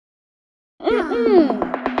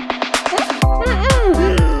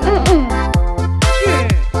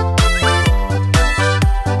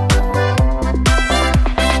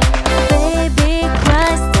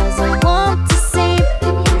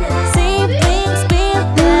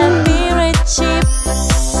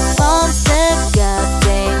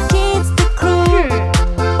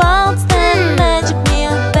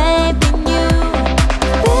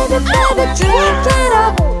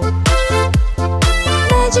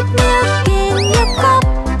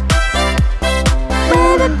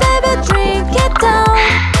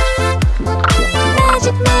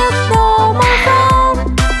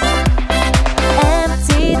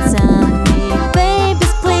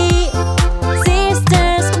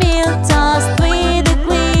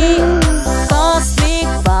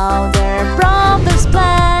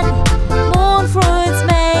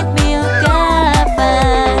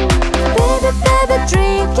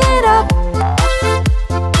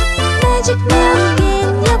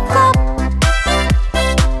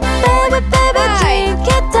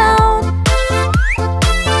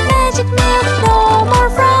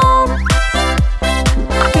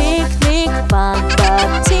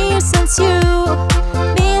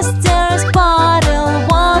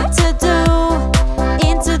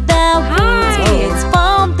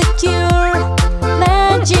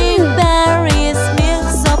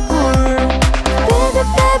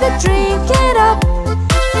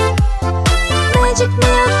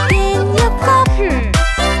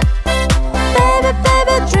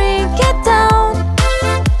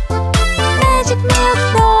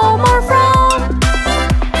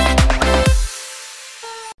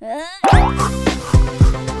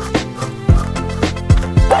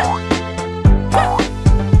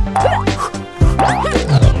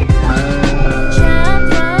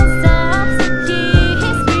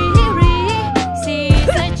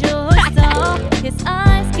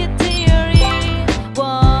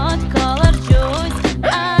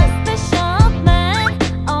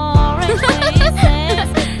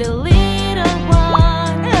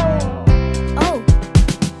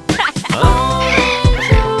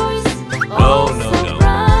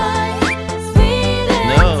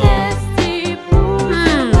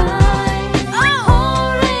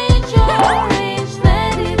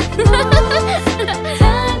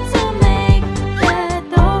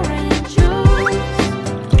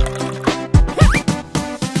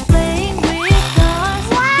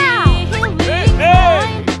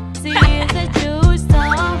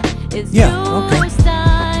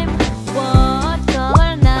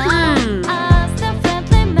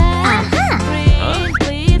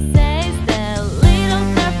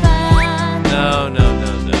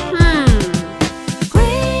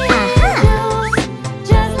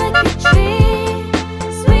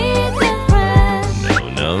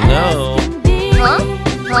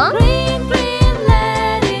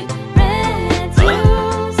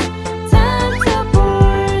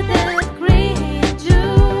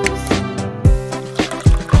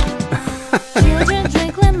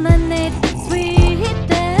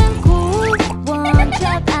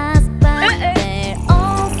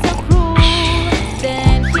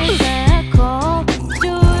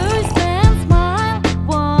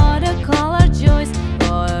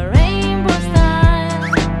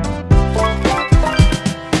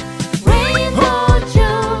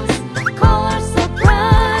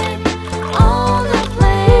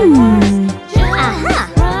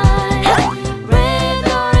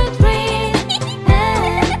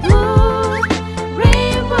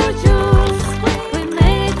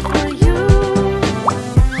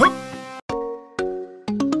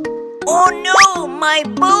my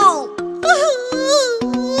bowl.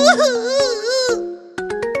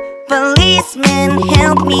 Policeman,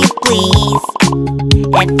 help me please.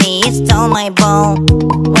 A thief stole my ball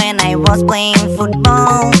when I was playing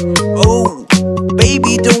football. Oh,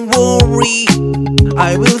 baby, don't worry,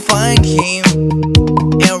 I will find him.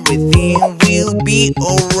 Everything will be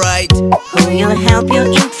alright. Who will help you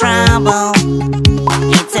in trouble?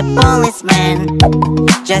 It's a policeman.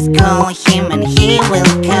 Just call him and he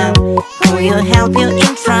will come. Who will help you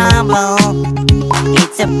in trouble?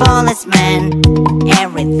 It's a policeman.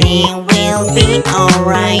 Everything will be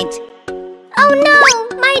alright. Oh no,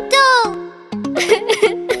 my doll!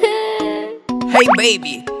 Hey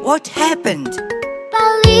baby, what happened?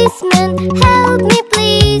 Policeman, help me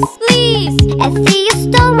please, please. A thief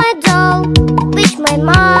stole my doll, which my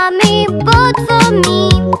mommy bought for me.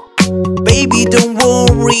 Baby, don't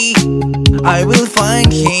worry, I will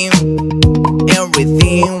find him.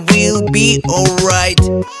 Everything will be alright.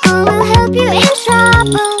 Who will help you in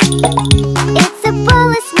trouble? It's a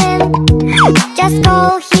policeman. Just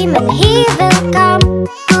call him and he will come.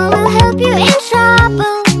 Who will help you in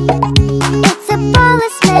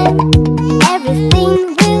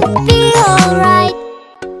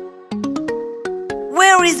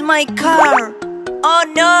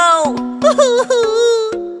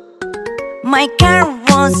My car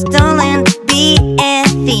was stolen, be a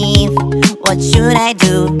thief. What should I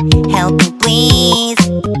do? Help me please.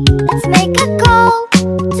 Let's make a call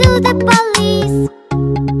to the police.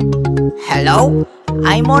 Hello?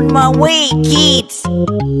 I'm on my way, kids. Who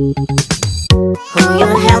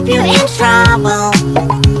will help you in trouble?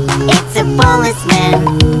 It's a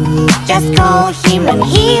policeman. Just call him and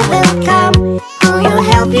he will come. Who will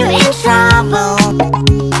help you in trouble?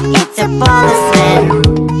 It's a policeman.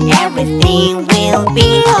 Everything will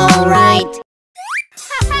be alright.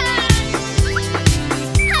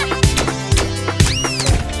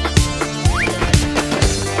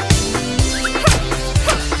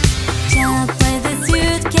 Just with a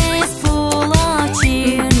suitcase full of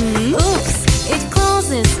cheer. Oops, it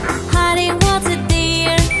closes, hiding what's it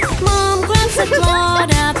dear. Mom grabs a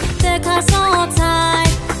load up, the car's all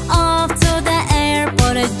tight. Off to the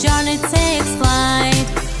airport, a journey takes flight.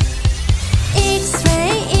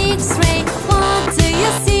 X-ray, X-ray, what do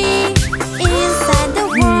you see? Inside the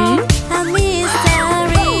world, a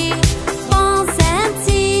mystery. Bones and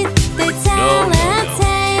teeth, they tell a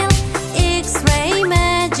tale. X-ray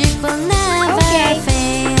magic will never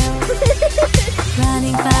fail.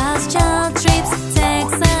 Running fast, child trips,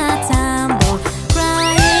 takes a tumble.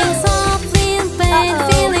 Crying softly in pain,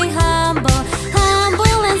 feeling humble.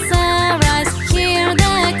 Humble and sunrise, hear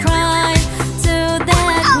the cry. To the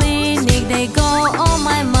clinic they go, oh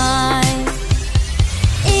my my.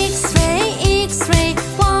 X-ray, X-ray,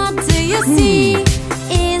 what do you see?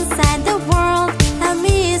 Inside the world, a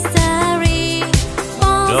mystery.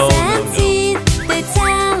 Bones and teeth, they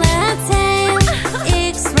tell a tale.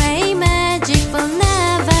 X-ray magic will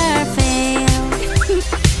never fail.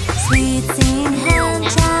 Sweet in hand,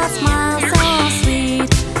 child smile so sweet.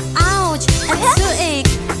 Ouch, a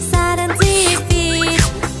toothache, sudden defeat.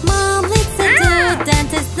 Mom leads her to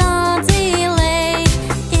dentist, no delay.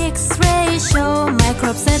 X-ray show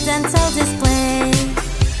microbes, a dental display.